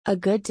A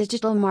good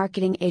digital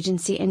marketing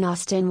agency in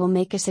Austin will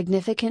make a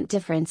significant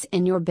difference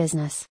in your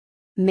business.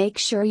 Make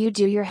sure you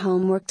do your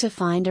homework to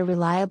find a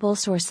reliable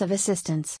source of assistance.